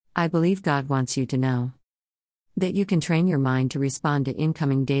I believe God wants you to know that you can train your mind to respond to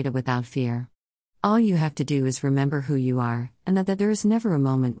incoming data without fear. All you have to do is remember who you are, and that there is never a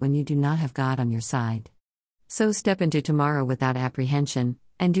moment when you do not have God on your side. So step into tomorrow without apprehension,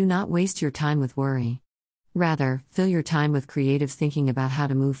 and do not waste your time with worry. Rather, fill your time with creative thinking about how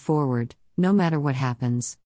to move forward, no matter what happens.